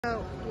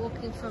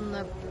walking from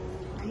the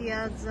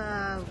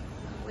piazza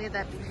where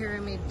that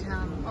pyramid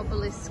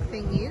obelisk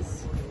thing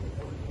is.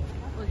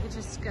 We could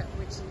just go,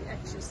 which is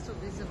actually still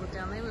visible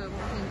down there. We're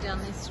walking down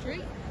this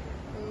street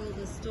where all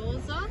the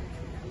stores are.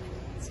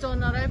 Store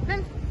not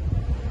open?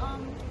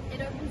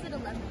 It opens at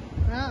 11.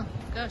 Oh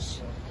gosh,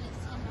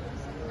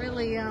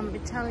 really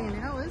Italian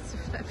hours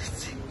if that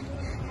was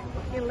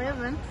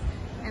 11.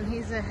 And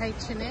here's a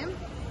H&M.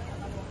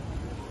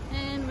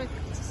 And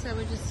so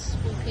we're just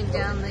walking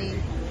down the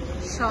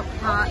shop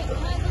part.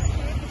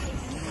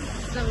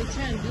 So we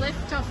turned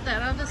left off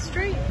that other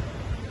street.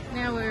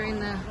 Now we're in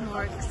the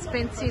more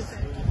expensive,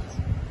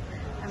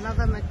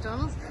 another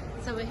McDonald's.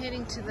 So we're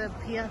heading to the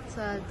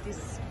Piazza di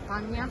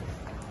Spagna,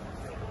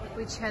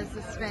 which has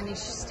the Spanish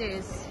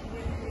stairs.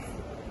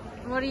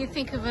 What do you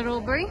think of it,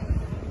 Aubrey?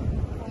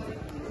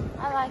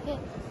 I like it.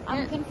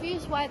 I'm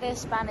confused why there's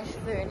Spanish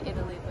food in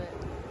Italy, but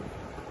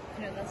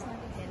you know, that's not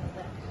the end of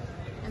that.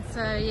 And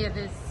so yeah,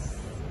 there's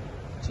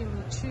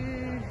Jimmy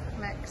Choo,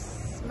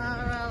 Max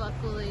Mara,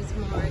 like all these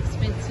more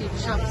expensive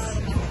shops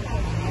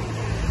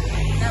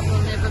that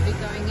we'll never be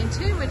going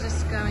into. We're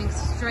just going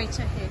straight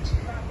ahead to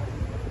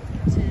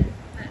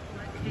that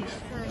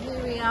location. So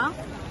here we are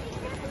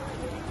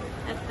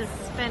at the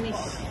Spanish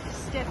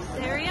Steps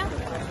area.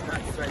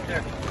 It's right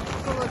there.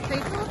 Full of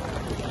people.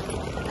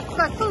 It's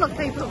quite full of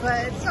people,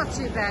 but it's not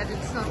too bad.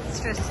 It's not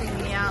stressing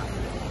me out.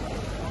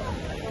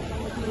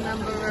 The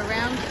number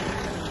around.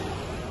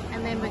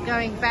 And then we're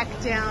going back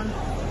down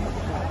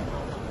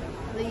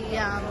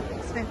the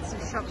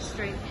expensive shop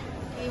street.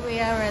 Here we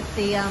are at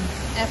the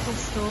Apple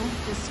store,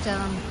 just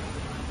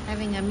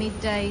having a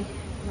midday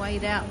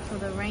wait out for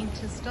the rain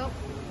to stop.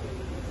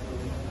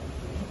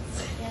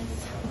 Yes,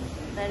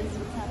 that is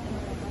what's happening.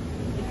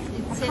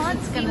 It says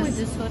it's going to with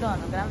this hood on.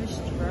 I'm gonna have a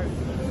stroke.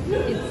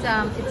 it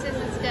says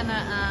it's going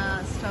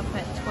to stop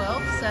at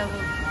 12, so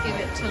we'll give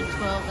it till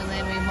 12, and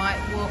then we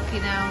might walk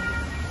in our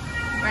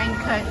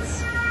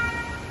raincoats.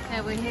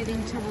 Now we're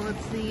heading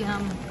towards the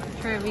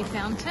Trevi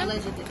fountain.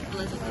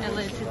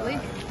 Allegedly.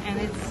 And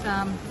it's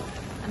a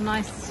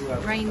nice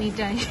rainy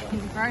day in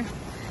Rome.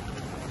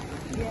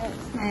 Yes.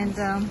 And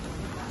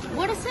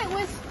What is it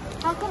with?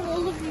 How come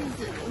all of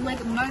these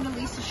like Mona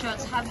Lisa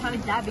shirts have her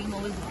dabbing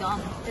or with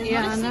gum? There's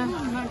Yeah, not a I know.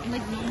 single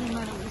like normal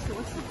Mona Lisa.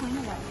 What's the point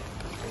of that?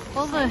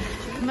 all the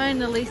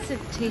Mona Lisa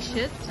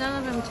t-shirts, none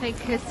of them take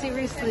her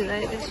seriously.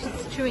 They're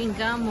just chewing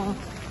gum or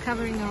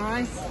covering her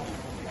eyes.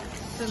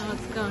 Don't know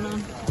what's going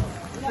on.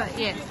 But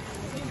yeah,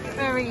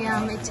 very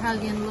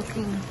Italian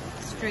looking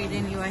street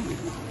anyway.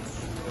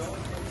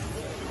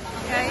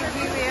 Okay,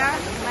 here we are,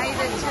 made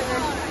it to the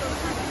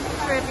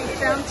Trevi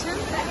fountain.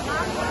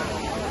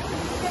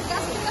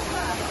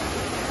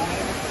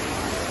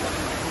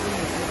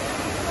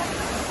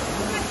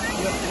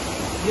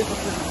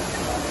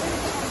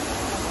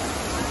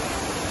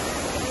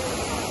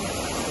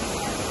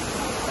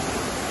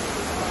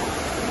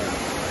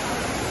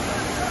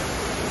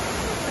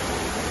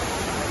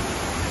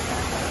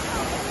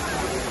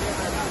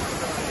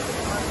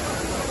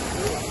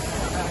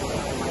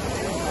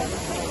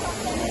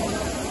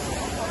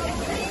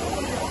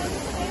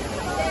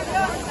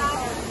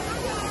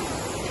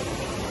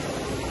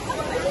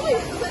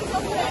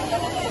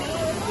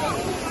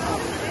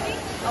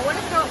 I want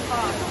to throw it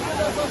far.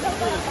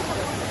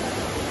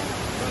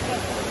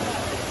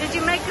 Did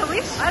you make a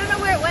wish? I don't know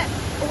where it went.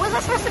 Was I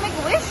supposed to make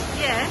a wish?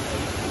 Yeah.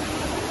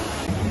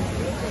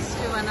 Let's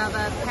do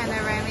another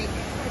panoramic.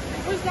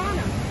 Where's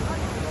Donna?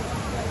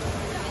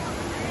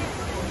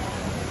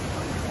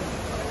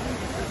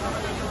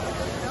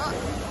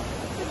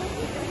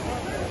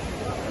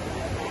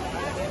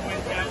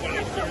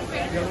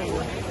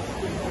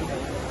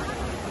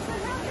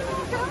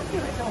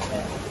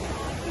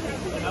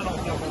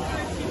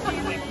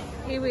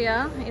 Here we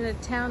are in a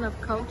town of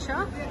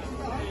culture,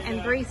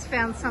 and Breeze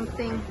found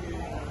something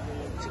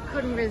she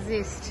couldn't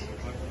resist.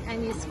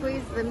 And you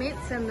squeeze the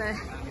mitts and the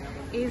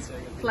ears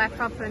flap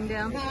up and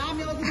down.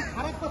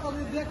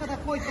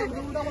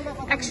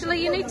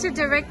 Actually, you need to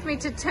direct me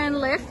to turn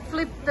left,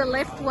 flip the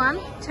left one,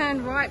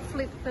 turn right,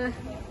 flip the...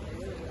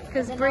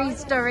 Because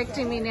Bree's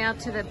directing me now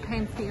to the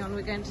Pantheon.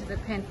 We're going to the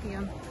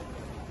Pantheon.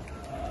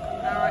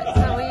 Alright,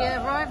 so we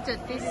arrived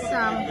at this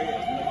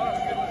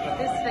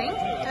thing.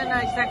 Don't know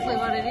exactly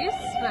what it is,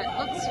 but it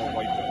looks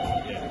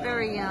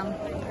very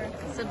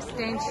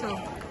substantial.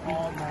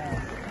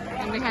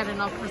 And we had an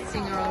opera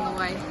singer on the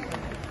way.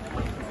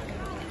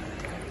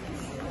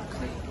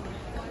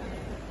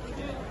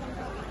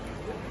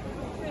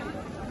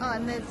 Oh,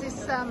 and there's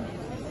this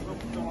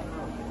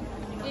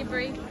here,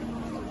 Bree.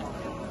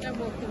 Don't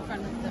walk in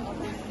front of the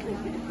opera. Is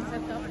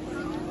that the opera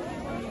singer?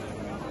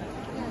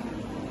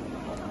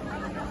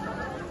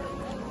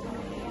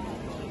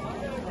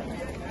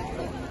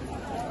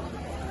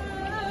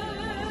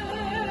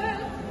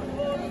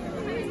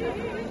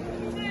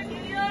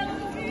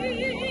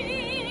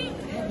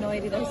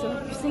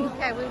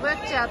 Okay, we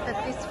worked out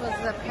that this was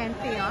the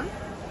Pantheon,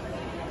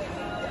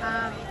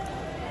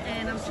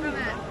 and I'm trying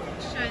to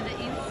show the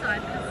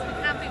inside because we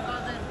can't be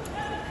bothered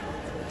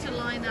to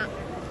line up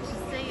to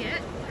see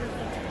it because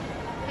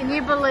the Can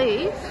you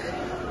believe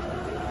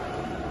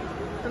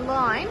the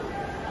line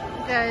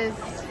goes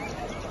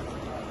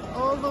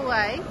all the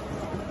way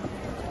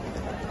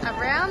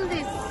around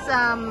this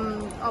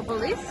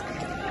obelisk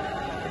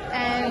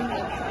and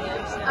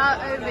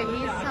over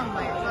here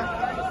somewhere?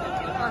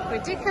 Like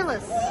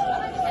ridiculous.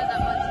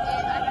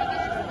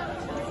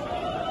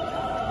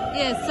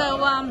 Yeah, so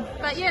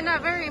but yeah, no,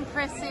 very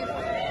impressive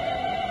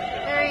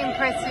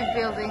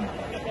building.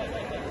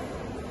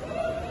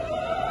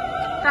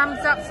 Thumbs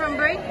up from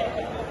Brie.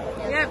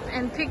 Yep,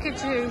 and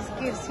Pikachu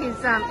gives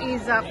his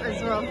ears up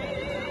as well.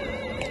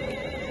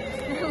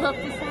 I love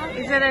this hat.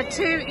 Is it a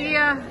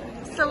 2-ear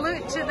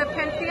salute to the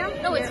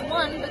Pantheon? No, it's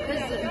one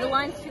because the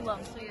line's too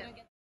long. So yeah.